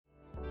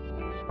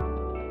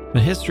The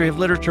History of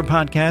Literature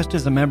podcast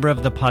is a member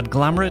of the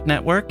Podglomerate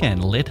Network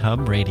and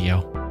LitHub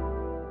Radio.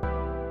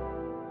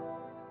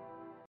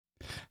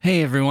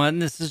 Hey everyone,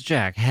 this is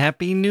Jack.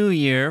 Happy New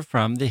Year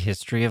from the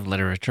History of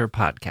Literature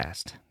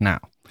podcast.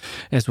 Now,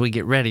 as we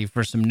get ready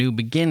for some new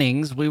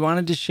beginnings, we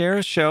wanted to share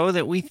a show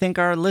that we think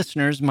our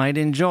listeners might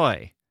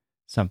enjoy.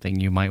 Something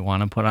you might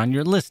want to put on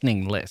your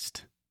listening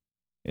list.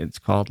 It's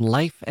called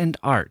Life and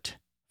Art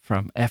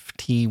from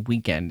FT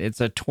Weekend. It's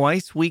a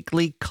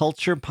twice-weekly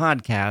culture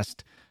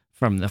podcast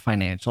from the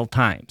Financial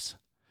Times.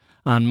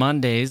 On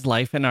Mondays,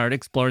 Life and Art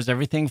explores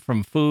everything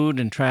from food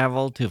and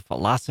travel to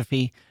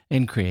philosophy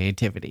and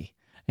creativity.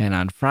 And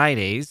on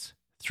Fridays,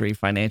 three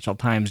Financial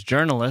Times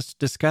journalists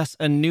discuss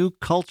a new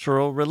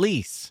cultural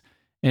release.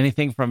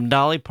 Anything from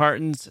Dolly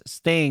Parton's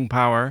Staying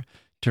Power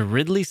to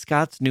Ridley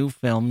Scott's new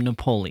film,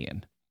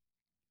 Napoleon.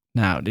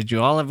 Now, did you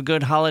all have a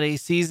good holiday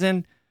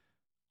season?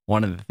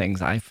 One of the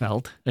things I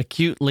felt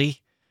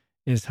acutely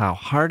is how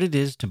hard it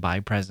is to buy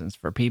presents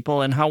for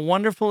people and how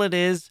wonderful it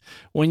is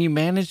when you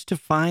manage to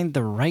find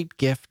the right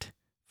gift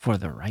for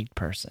the right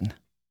person.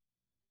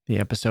 The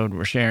episode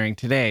we're sharing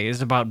today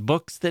is about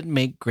books that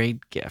make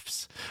great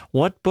gifts.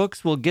 What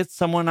books will get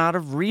someone out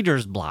of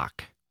reader's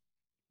block?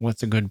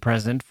 What's a good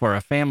present for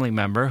a family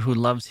member who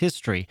loves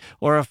history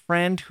or a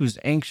friend who's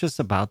anxious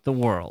about the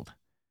world?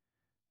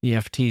 The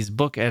FT's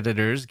book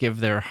editors give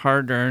their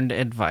hard-earned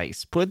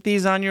advice. Put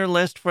these on your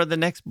list for the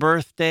next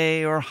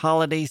birthday or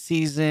holiday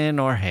season,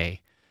 or hey,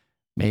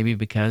 maybe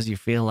because you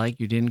feel like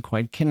you didn't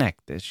quite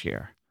connect this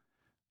year.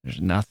 There's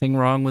nothing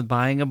wrong with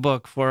buying a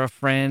book for a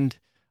friend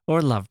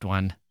or loved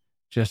one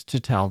just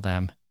to tell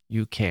them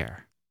you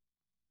care.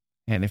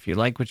 And if you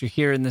like what you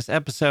hear in this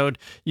episode,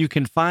 you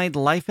can find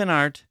Life and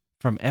Art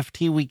from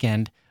FT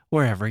Weekend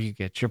wherever you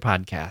get your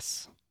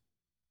podcasts.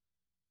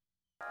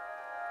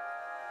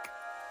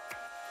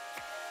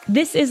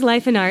 This is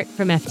Life and Art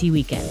from FT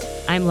Weekend.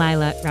 I'm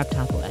Lila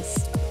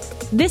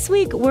Raptopoulos. This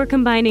week, we're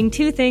combining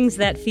two things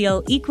that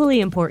feel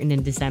equally important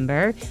in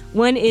December.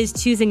 One is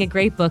choosing a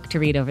great book to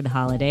read over the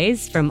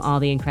holidays from all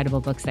the incredible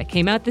books that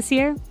came out this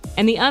year.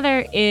 And the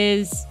other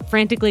is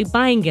frantically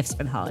buying gifts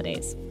for the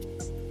holidays.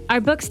 Our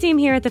books team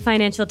here at the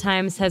Financial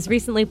Times has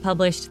recently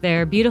published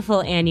their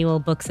beautiful annual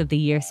Books of the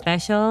Year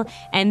special,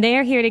 and they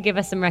are here to give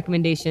us some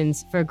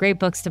recommendations for great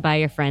books to buy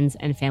your friends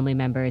and family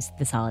members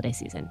this holiday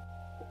season.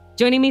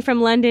 Joining me from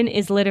London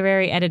is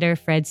literary editor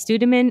Fred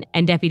Studeman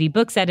and deputy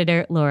books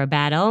editor Laura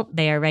Battle.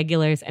 They are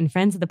regulars and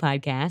friends of the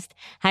podcast.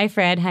 Hi,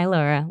 Fred. Hi,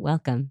 Laura.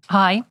 Welcome.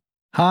 Hi.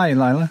 Hi,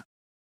 Lila.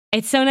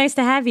 It's so nice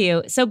to have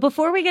you. So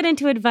before we get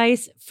into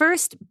advice,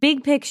 first,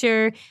 big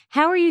picture,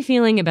 how are you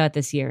feeling about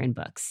this year in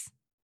books?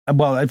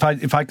 Well, if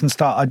I can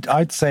start,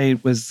 I'd say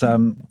it was,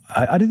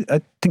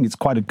 I think it's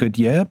quite a good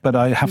year, but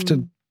I have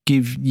to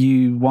give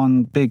you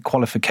one big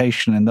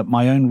qualification in that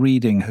my own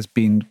reading has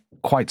been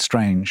quite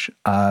strange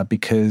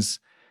because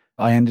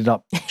I ended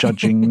up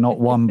judging not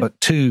one but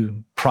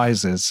two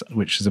prizes,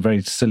 which is a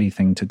very silly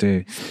thing to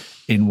do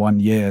in 1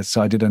 year.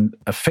 So I did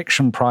a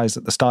fiction prize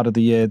at the start of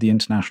the year, the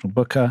International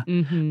Booker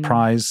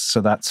Prize.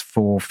 So that's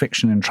for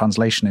fiction and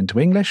translation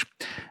into English.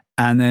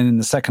 And then in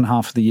the second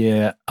half of the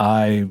year,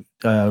 I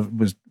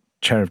was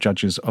chair of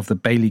judges of the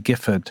Baillie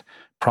Gifford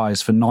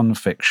Prize for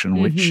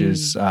Nonfiction, which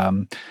is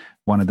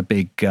one of the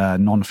big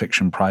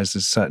non-fiction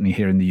prizes, certainly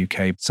here in the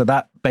UK. So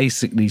that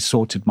basically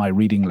sorted my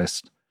reading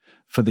list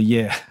for the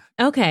year.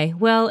 Okay,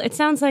 well, it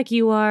sounds like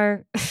you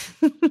are...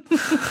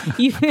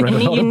 you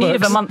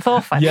need a month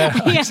off. Yeah,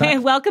 exactly.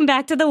 Welcome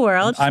back to the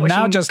world. I'm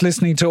now just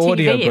listening to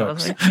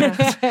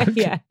audiobooks.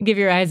 Yeah, give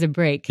your eyes a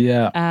break.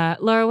 Yeah.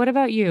 Laura, what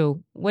about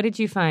you? What did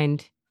you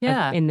find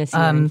in this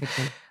year in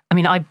fiction? I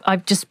mean,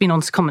 I've just been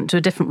on secondment to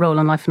a different role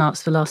on Life and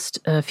Arts for the last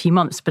few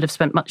months, but I've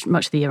spent much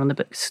of the year on the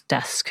books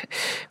desk,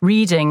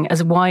 reading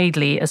as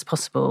widely as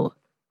possible,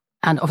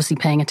 and obviously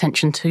paying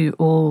attention to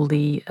all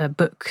the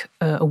book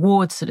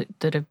awards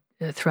that are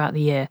throughout the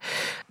year.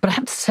 But I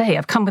have to say,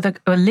 I've come with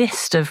a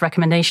list of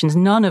recommendations,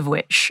 none of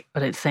which, I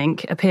don't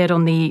think, appeared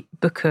on the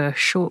Booker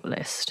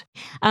shortlist.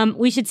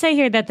 We should say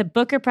here that the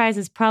Booker Prize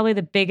is probably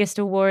the biggest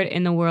award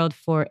in the world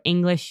for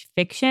English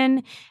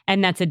fiction,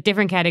 and that's a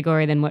different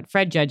category than what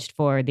Fred judged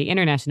for the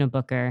International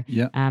Booker.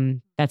 Yeah.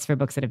 That's for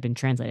books that have been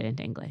translated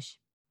into English.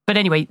 But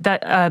anyway,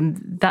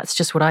 that's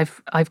just what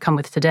I've come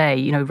with today.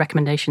 You know,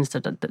 recommendations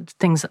that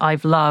things that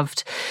I've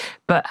loved,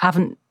 but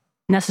haven't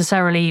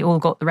necessarily all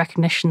got the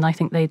recognition I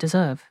think they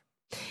deserve.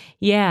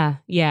 Yeah.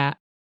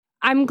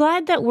 I'm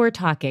glad that we're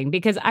talking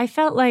because I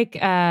felt like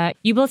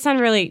you both sound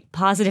really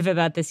positive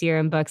about this year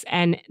in books,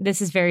 and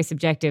this is very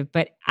subjective,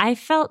 but I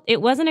felt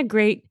it wasn't a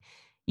great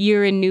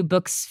year in new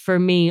books for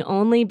me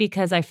only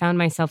because I found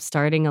myself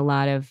starting a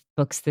lot of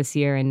books this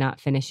year and not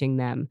finishing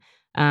them.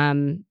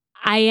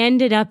 I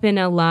ended up in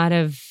a lot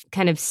of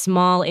kind of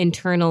small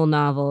internal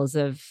novels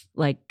of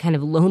like kind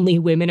of lonely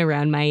women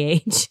around my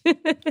age.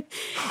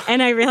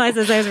 And I realized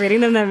as I was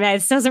reading them that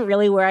this wasn't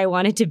really where I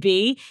wanted to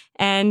be.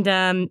 And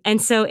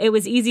so it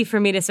was easy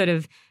for me to sort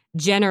of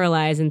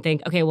generalize and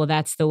think, okay, well,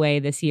 that's the way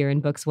this year in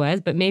books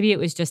was. But maybe it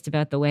was just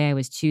about the way I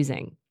was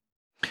choosing.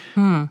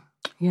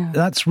 Yeah.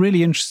 That's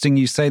really interesting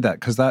you say that,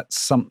 because that's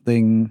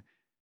something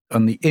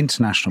on the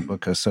International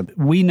Booker. So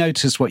we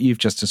noticed what you've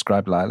just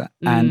described, Lila,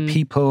 and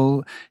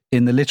people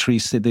in the literary,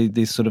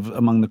 the sort of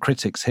among the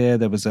critics here,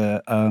 there was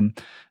a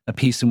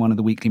piece in one of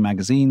the weekly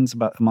magazines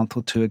about a month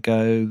or two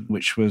ago,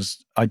 which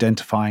was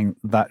identifying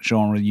that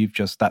genre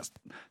that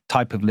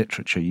type of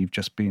literature you've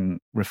just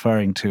been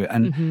referring to.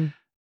 And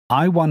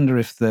I wonder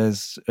if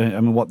there's,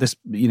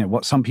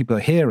 what some people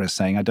here are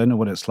saying, I don't know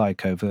what it's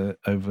like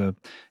over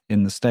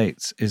in the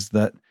States, is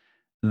that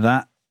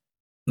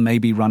may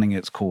be running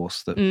its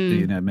course, that,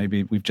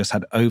 maybe we've just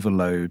had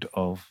overload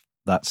of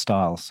that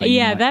style. So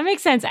that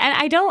makes sense.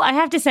 And I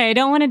have to say, I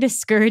don't want to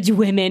discourage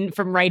women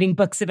from writing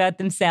books about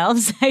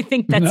themselves. I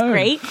think that's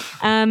great.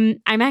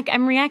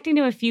 I'm reacting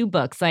to a few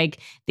books, like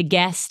The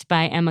Guest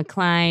by Emma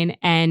Cline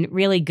and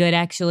Really Good,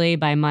 actually,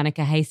 by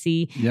Monica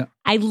Heisey. Yeah.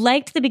 I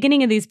liked the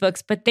beginning of these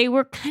books, but they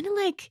were kind of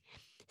like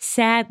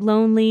sad,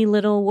 lonely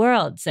little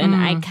worlds. And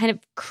I kind of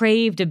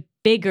craved a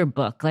bigger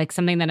book, like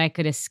something that I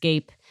could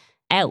escape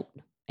out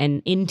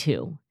and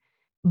into.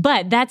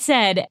 But that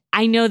said,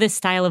 I know this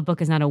style of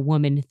book is not a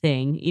woman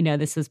thing.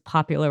 This was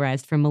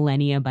popularized for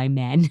millennia by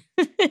men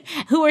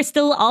who are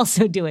still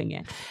also doing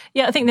it.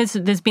 Yeah, I think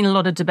there's been a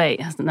lot of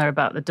debate, hasn't there,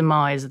 about the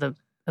demise of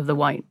the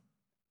white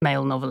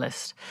male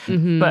novelist.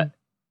 But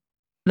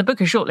the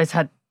Booker shortlist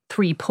had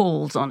 3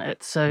 Pauls on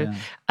it, so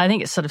I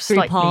think it's sort of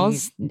slightly... 3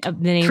 Pauls? The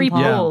name 3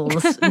 Paul?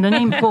 Pauls. The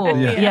name Paul,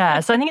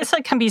 So I think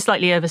it can be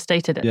slightly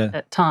overstated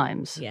at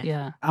times.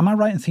 Yeah. Am I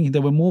right in thinking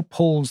there were more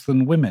Pauls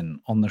than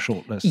women on the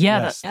shortlist?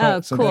 Yeah,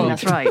 cool.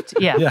 That's right,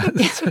 yeah.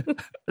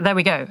 There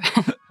we go.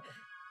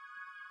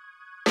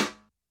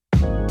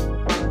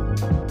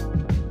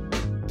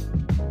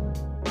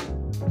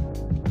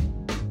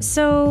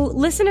 So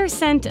listeners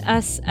sent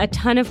us a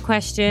ton of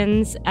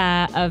questions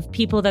of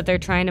people that they're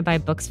trying to buy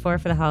books for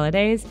the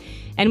holidays,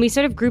 and we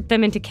sort of grouped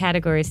them into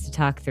categories to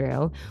talk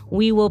through.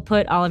 We will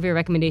put all of your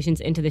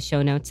recommendations into the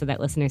show notes so that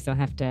listeners don't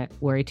have to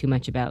worry too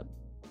much about,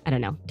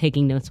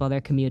 taking notes while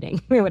they're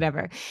commuting or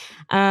whatever.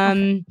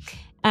 And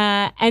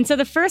so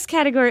the first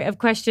category of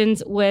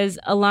questions was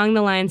along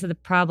the lines of the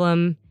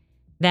problem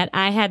that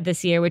I had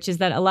this year, which is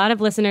that a lot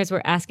of listeners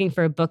were asking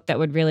for a book that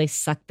would really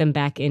suck them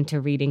back into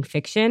reading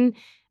fiction.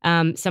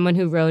 Someone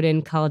who wrote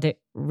in called it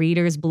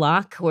reader's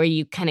block, where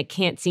you kind of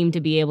can't seem to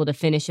be able to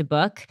finish a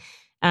book.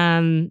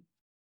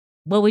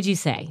 What would you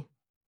say,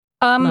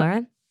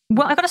 Laura?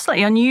 Well, I got a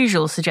slightly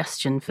unusual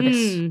suggestion for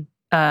this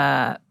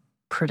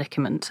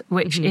predicament,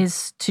 which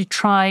is to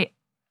try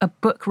a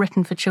book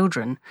written for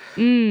children.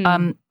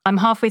 I'm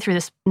halfway through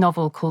this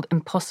novel called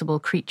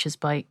Impossible Creatures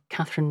by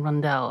Catherine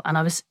Rundell, and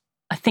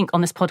I think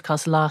on this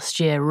podcast last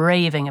year,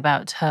 raving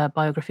about her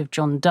biography of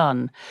John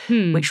Donne,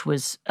 which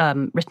was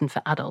written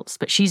for adults.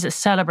 But she's a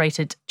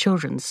celebrated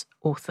children's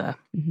author.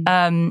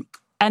 And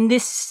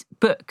this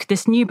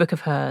new book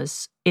of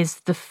hers, is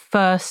the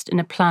first in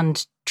a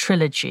planned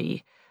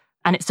trilogy.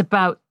 And it's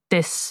about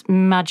this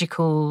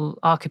magical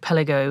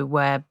archipelago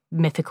where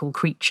mythical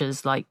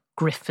creatures like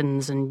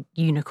griffins and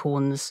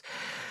unicorns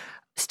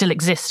still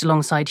exist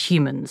alongside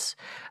humans.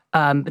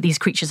 But these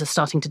creatures are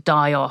starting to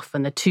die off,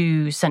 and the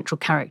 2 central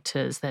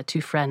characters, their 2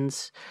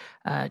 friends,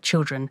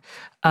 children,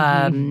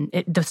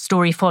 the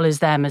story follows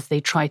them as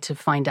they try to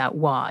find out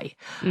why.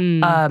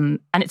 And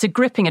it's a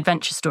gripping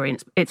adventure story,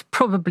 and it's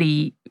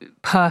probably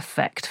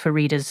perfect for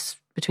readers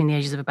between the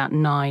ages of about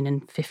 9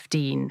 and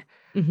 15.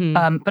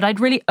 But I'd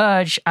really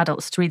urge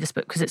adults to read this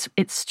book because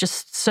it's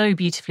just so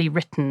beautifully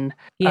written.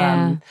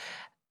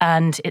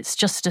 And it's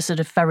just a sort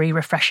of very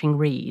refreshing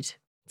read.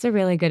 It's a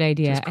really good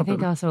idea. I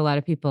think also a lot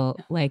of people,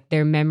 like,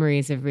 their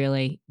memories of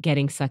really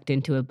getting sucked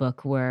into a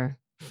book were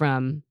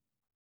from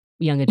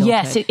young adulthood.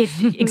 Yes,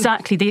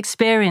 exactly. The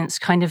experience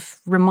kind of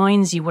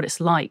reminds you what it's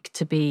like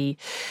to be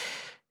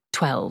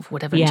 12,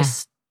 whatever, and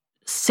just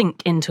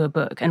sink into a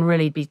book and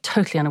really be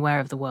totally unaware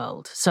of the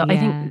world. So I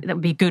think that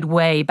would be a good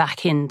way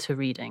back into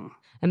reading.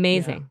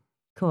 Amazing.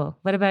 Cool.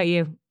 What about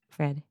you,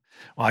 Fred?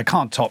 Well, I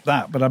can't top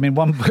that, but I mean,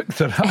 one book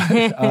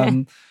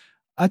that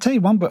I tell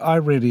you, one book I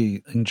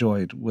really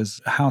enjoyed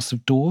was House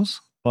of Doors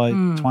by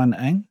Tuan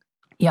Eng.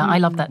 Yeah, I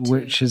love that too.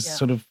 Which is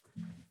sort of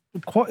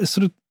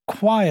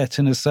quiet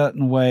in a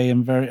certain way,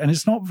 and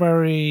it's not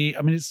very,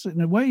 I mean, it's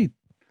in a way,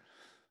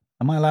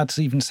 am I allowed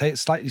to even say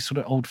it's slightly sort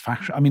of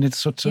old-fashioned? I mean, it's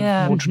sort of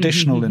more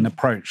traditional in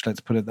approach,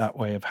 let's put it that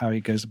way, of how he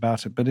goes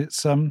about it. But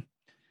it's,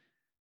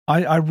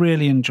 I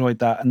really enjoyed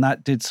that, and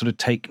that did sort of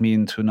take me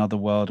into another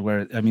world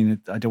where, I mean,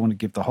 I don't want to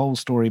give the whole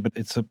story, but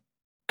it's a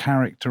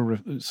character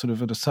sort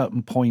of at a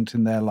certain point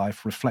in their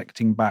life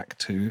reflecting back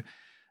to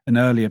an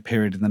earlier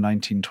period in the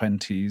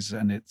 1920s,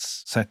 and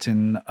it's set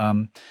in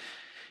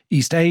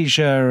East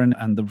Asia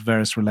and the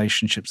various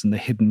relationships and the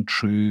hidden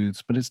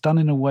truths, but it's done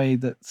in a way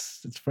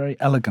it's very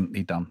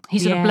elegantly done. He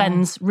sort of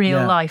blends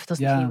real life,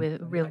 doesn't he,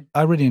 with real...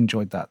 I really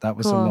enjoyed that. That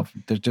was a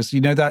lovely, just,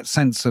 that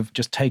sense of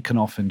just taken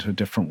off into a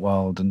different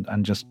world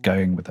and just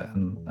going with it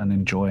and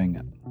enjoying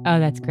it. Oh,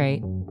 that's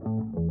great.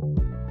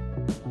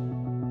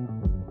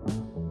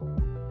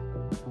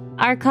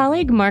 Our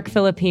colleague Mark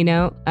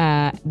Filipino,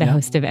 the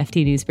host of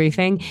FT News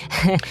Briefing,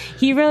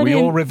 he wrote We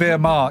all revere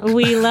Mark.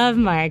 We love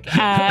Mark.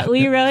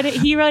 He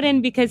wrote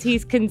in because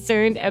he's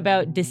concerned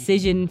about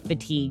decision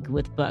fatigue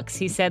with books.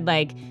 He said,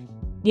 like,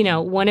 you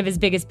know, one of his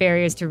biggest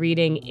barriers to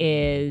reading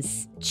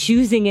is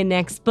choosing a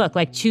next book.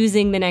 Like,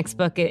 choosing the next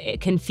book,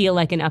 it can feel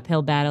like an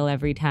uphill battle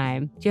every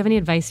time. Do you have any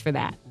advice for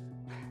that?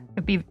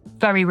 It'd be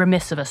very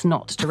remiss of us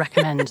not to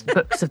recommend the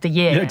books of the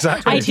year. Yeah,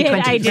 exactly. I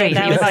did.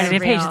 That was on the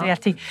unreal. page of the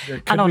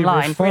FT and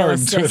online.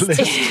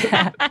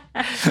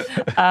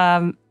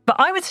 But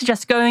I would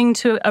suggest going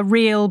to a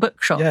real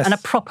bookshop and a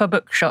proper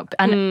bookshop,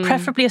 and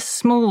preferably a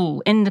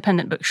small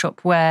independent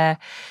bookshop where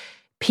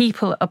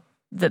people are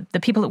the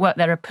people that work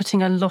there are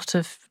putting a lot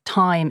of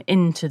time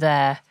into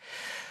their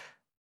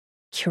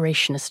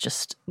curation. Is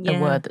just a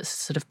word that's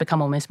sort of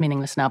become almost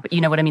meaningless now, but you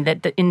know what I mean,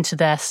 that into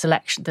their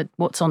selection, that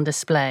what's on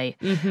display.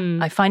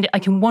 I find I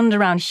can wander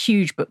around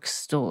huge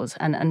bookstores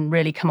and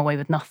really come away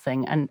with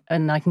nothing, and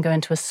I can go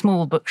into a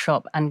small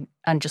bookshop and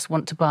just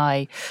want to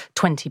buy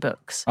 20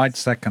 books. I'd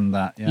second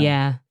that.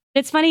 Yeah.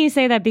 It's funny you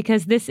say that,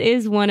 because this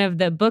is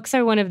books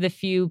are one of the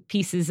few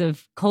pieces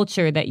of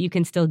culture that you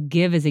can still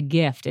give as a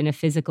gift in a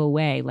physical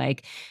way.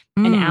 Like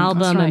an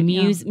album,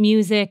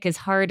 music is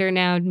harder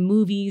now.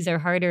 Movies are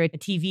harder. A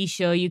TV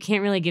show, you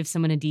can't really give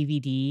someone a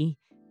DVD.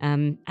 I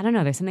don't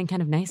know. There's something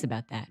kind of nice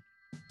about that.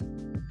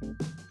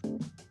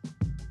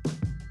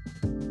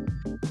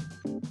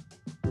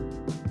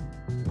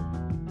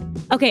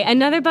 Okay,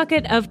 another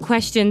bucket of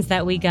questions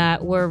that we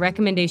got were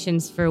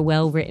recommendations for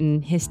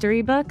well-written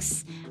history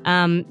books.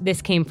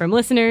 This came from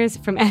listeners,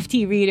 from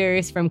FT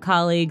readers, from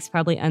colleagues,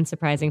 probably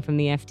unsurprising from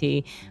the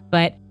FT.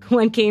 But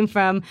one came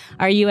from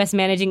our U.S.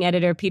 managing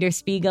editor, Peter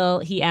Spiegel.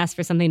 He asked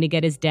for something to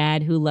get his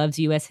dad, who loves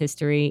U.S.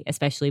 history,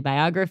 especially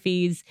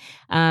biographies.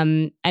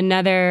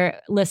 Another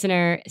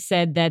listener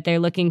said that they're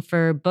looking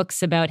for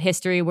books about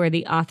history where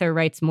the author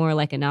writes more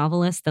like a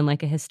novelist than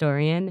like a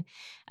historian.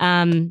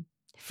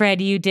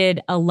 Fred, you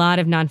did a lot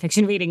of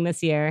nonfiction reading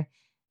this year.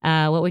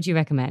 What would you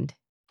recommend?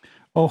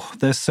 Oh,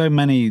 there's so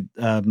many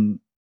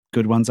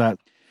good ones out.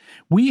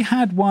 We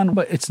had one,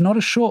 but it's not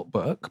a short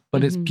book,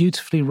 but it's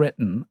beautifully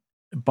written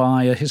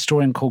by a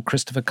historian called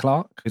Christopher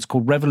Clark. It's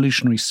called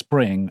Revolutionary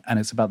Spring, and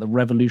it's about the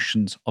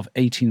revolutions of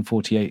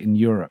 1848 in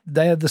Europe.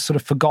 They're the sort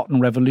of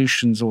forgotten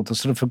revolutions, or the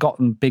sort of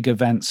forgotten big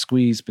events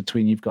squeezed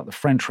between, you've got the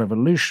French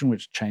Revolution,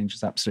 which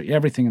changes absolutely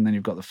everything, and then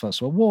you've got the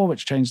First World War,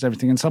 which changed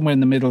everything, and somewhere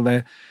in the middle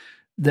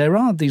there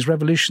are these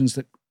revolutions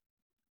that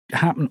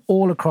happen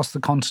all across the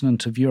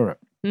continent of Europe.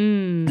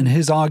 And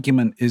his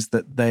argument is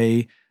that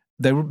they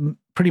were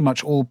pretty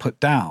much all put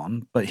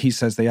down, but he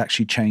says they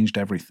actually changed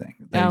everything.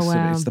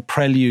 It's the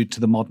prelude to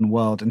the modern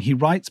world. And he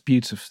writes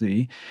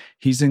beautifully.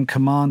 He's in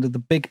command of the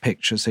big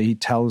picture, so he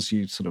tells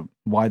you sort of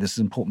why this is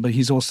important, but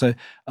he's also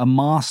a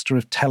master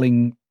of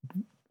telling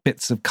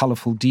bits of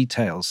colourful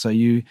details. So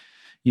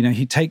you know,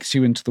 he takes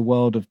you into the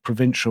world of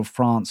provincial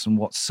France and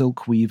what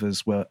silk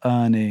weavers were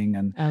earning,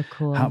 and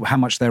how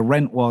much their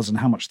rent was and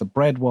how much the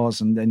bread was.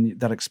 And then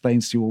that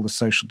explains to you all the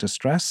social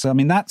distress. So, I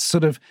mean, that's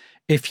sort of,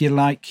 if you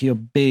like, your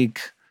big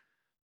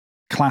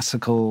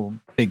classical,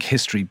 big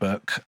history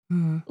book.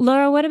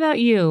 Laura, what about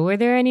you? Were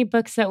there any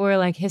books that were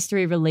like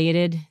history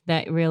related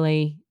that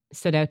really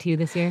stood out to you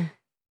this year?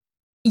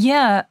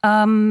 Yeah,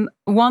 one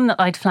that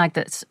I'd flagged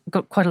that's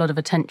got quite a lot of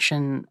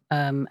attention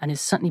and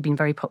has certainly been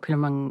very popular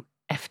among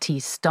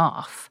FT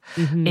staff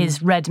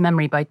is Red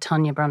Memory by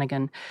Tanya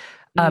Branigan,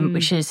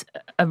 which is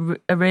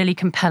a really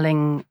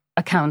compelling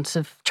account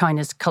of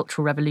China's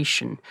Cultural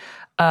Revolution,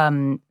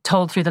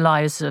 told through the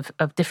lives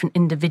of different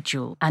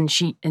individuals. And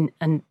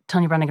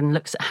Tanya Branigan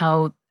looks at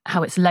how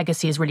its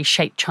legacy has really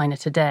shaped China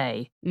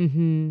today.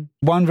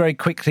 One very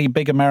quickly,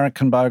 big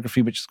American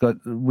biography, which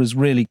was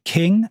really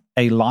King,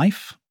 A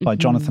Life by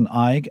Jonathan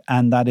Eig.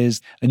 And that is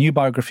a new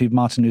biography of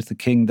Martin Luther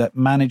King that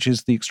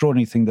manages the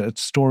extraordinary thing, that a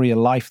story, a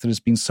life that has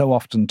been so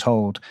often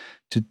told,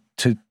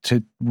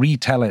 to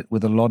retell it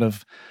with a lot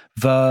of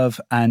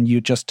verve, and you're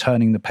just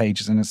turning the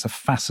pages. And it's a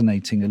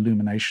fascinating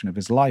illumination of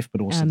his life,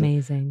 but also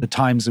the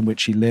times in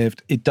which he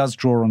lived. It does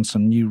draw on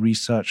some new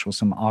research or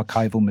some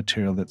archival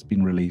material that's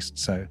been released.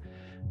 So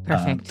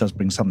it does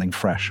bring something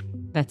fresh.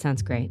 That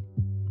sounds great.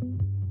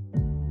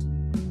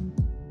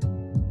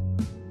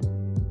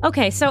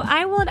 Okay, so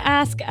I will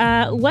ask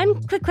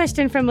one quick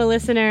question from a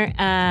listener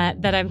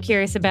that I'm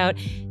curious about.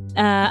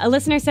 A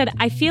listener said,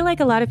 I feel like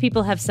a lot of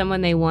people have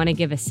someone they want to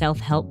give a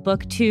self-help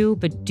book to,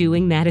 but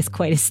doing that is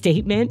quite a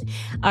statement.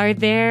 Are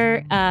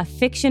there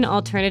fiction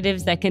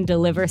alternatives that can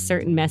deliver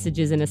certain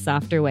messages in a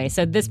softer way?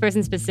 So this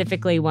person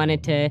specifically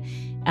wanted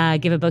to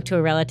give a book to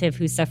a relative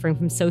who's suffering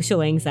from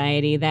social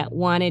anxiety, that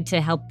wanted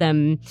to help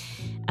them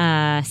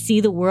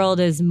see the world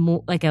as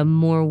like a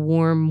more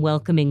warm,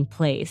 welcoming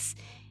place.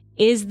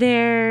 Is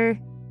there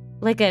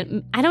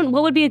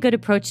what would be a good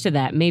approach to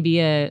that? Maybe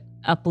a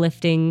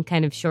uplifting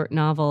kind of short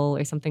novel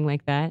or something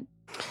like that?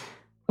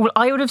 Well,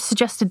 I would have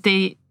suggested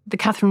the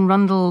Catherine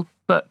Rundle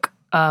book,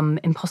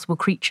 Impossible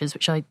Creatures,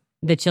 which I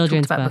the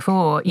children's talked about book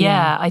before.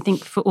 Yeah, I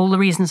think for all the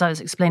reasons I was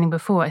explaining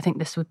before, I think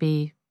this would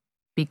be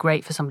be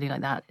great for somebody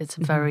like that. It's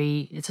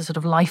it's a sort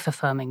of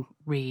life-affirming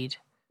read.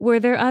 Were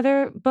there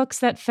other books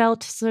that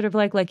felt sort of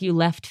like you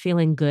left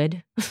feeling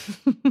good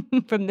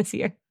from this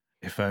year?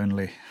 If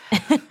only.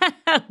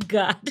 Oh,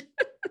 God.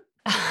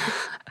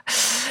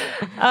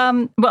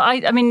 Well,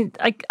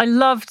 I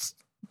loved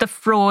The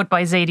Fraud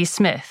by Zadie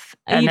Smith.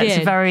 And it's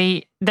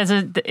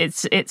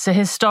a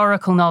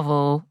historical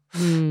novel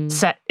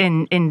set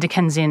in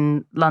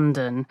Dickensian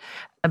London,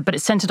 but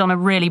it's centered on a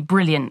really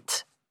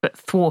brilliant but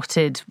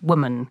thwarted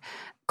woman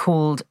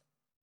called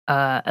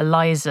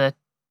Eliza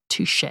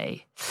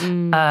Touché.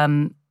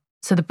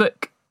 So the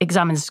book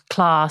examines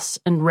class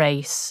and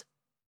race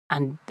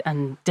and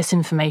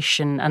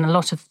disinformation and a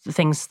lot of the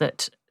things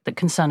that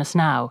concern us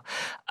now.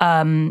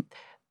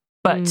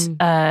 But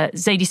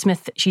Zadie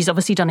Smith, she's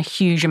obviously done a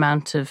huge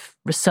amount of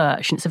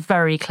research, and it's a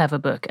very clever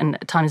book and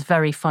at times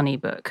very funny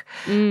book.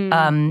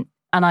 And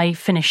I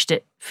finished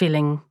it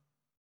feeling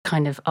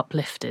kind of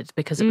uplifted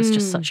because it was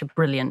just such a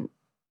brilliantly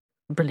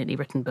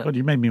written book. Well,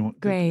 you made me want.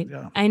 Great.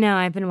 Yeah. I know.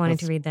 I've been wanting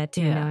to read that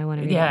too. Now I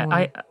want to read it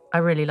more. I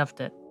really loved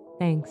it.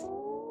 Thanks.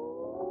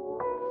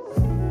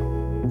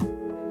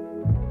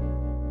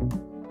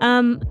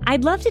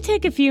 I'd love to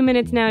take a few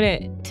minutes now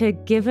to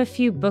give a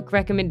few book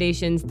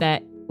recommendations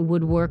that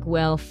would work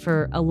well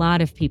for a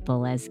lot of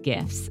people as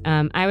gifts.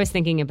 I was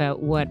thinking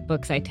about what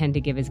books I tend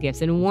to give as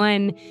gifts, and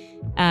one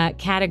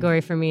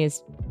category for me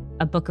is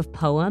a book of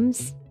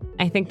poems.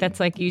 I think that's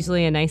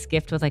usually a nice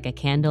gift with a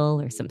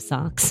candle or some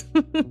socks.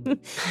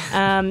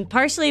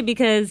 Partially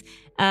because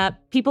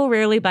people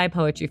rarely buy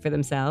poetry for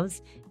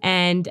themselves,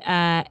 and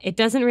it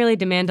doesn't really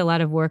demand a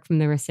lot of work from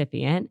the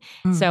recipient.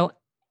 So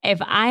if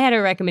I had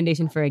a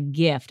recommendation for a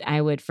gift,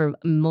 I would, for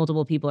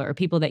multiple people or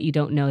people that you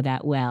don't know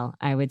that well,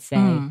 I would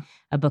say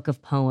a book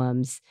of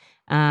poems.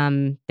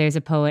 There's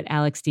a poet,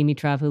 Alex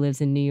Dimitrov, who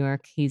lives in New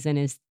York. He's in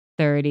his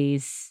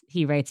 30s.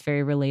 He writes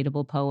very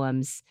relatable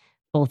poems,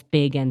 both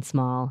big and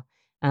small.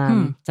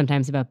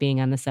 Sometimes about being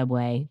on the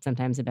subway,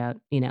 sometimes about,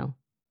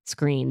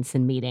 screens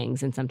and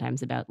meetings, and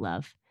sometimes about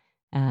love.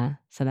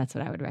 So that's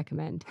what I would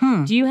recommend.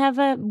 Do you have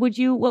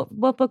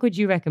what book would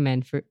you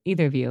recommend for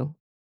either of you?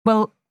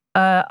 Well,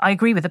 I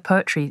agree with the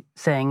poetry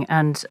thing,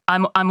 and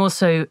I'm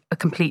also a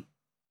complete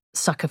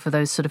sucker for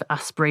those sort of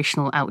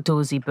aspirational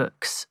outdoorsy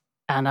books.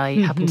 And I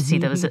happened to see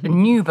there was a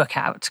new book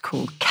out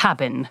called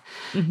Cabin,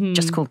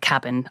 just called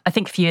Cabin. I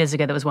think a few years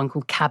ago there was one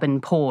called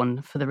Cabin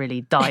Porn for the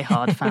really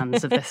diehard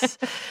fans of this,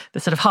 the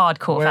sort of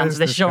hardcore fans of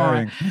this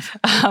genre.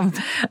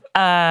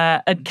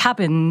 And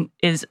Cabin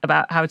is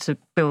about how to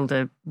build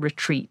a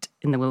retreat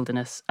in the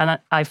wilderness. And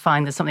I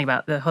find there's something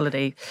about the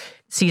holiday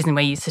season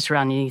where you sit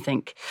around and you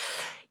think,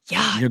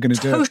 you're going to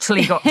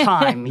totally got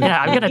time.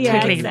 I'm going to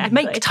totally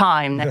make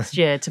time next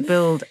year to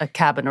build a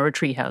cabin or a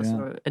treehouse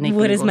or an igloo.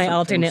 What is my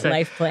alternate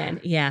life plan?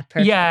 Yeah,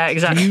 perfect. Yeah,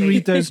 exactly. Do you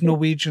read those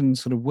Norwegian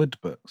sort of wood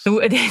books?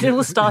 It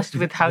all started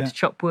with how to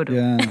chop wood.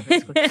 I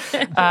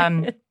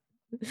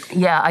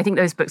think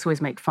those books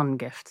always make fun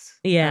gifts.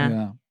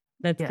 Yeah.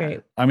 That's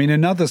great. I mean,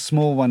 another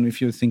small one,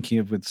 if you're thinking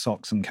of with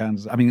socks and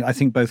candles, I mean, I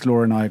think both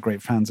Laura and I are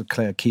great fans of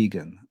Claire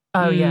Keegan.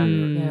 Oh, yeah.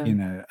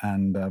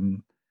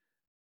 And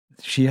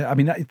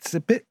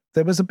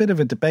there was a bit of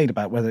a debate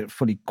about whether it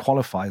fully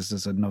qualifies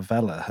as a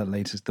novella, her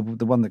latest,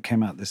 the one that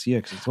came out this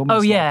year, because it's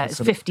almost it's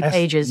 50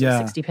 pages or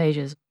 60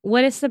 pages.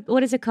 What is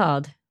it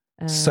called?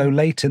 So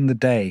Late in the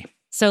Day.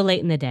 So Late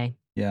in the Day.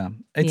 Yeah.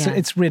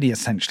 It's really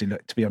essentially,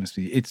 look, to be honest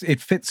with you,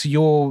 it fits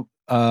your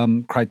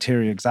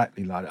criteria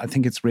exactly. Like, I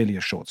think it's really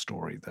a short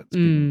story that's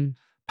been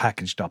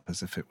packaged up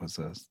as if it was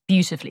a...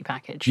 Beautifully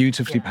packaged.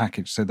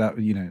 So that,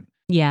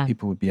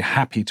 people would be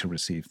happy to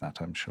receive that,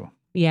 I'm sure.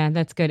 Yeah,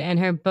 that's good. And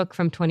her book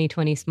from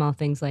 2020, Small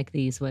Things Like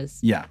These, was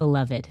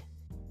beloved.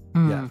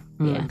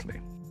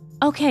 Totally.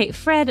 Okay,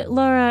 Fred,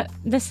 Laura,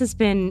 this has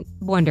been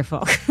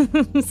wonderful.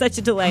 Such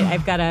a delight.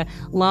 I've got a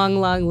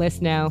long, long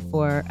list now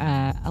for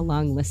a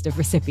long list of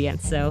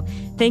recipients. So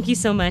thank you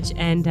so much,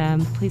 and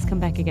please come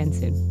back again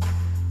soon.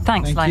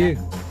 Thanks, Thank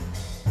you.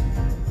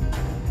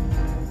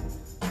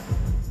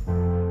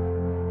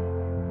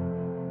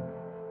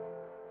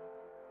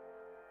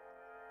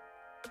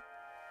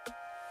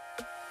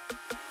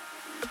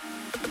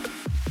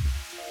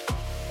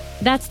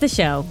 That's the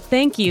show.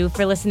 Thank you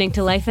for listening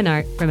to Life and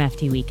Art from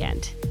FT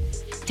Weekend.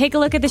 Take a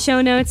look at the show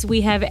notes.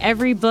 We have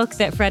every book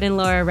that Fred and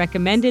Laura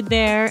recommended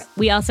there.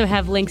 We also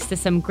have links to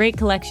some great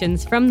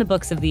collections from the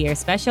Books of the Year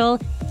special.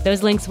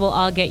 Those links will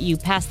all get you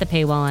past the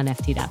paywall on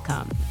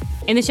FT.com.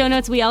 In the show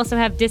notes, we also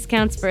have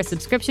discounts for a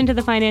subscription to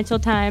the Financial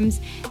Times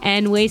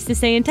and ways to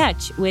stay in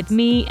touch with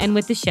me and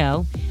with the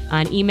show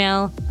on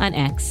email, on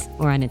X,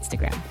 or on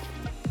Instagram.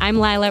 I'm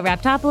Lila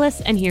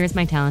Raptopoulos, and here is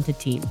my talented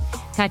team.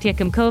 Katya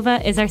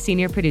Kumkova is our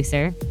senior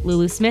producer.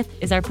 Lulu Smith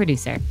is our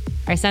producer.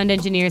 Our sound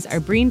engineers are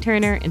Breen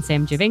Turner and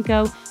Sam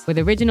Javinko, with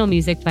original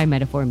music by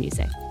Metaphor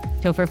Music.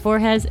 Topher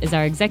Forhez is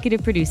our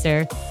executive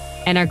producer,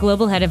 and our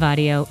global head of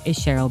audio is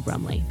Cheryl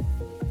Brumley.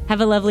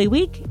 Have a lovely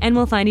week, and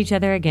we'll find each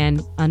other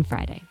again on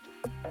Friday.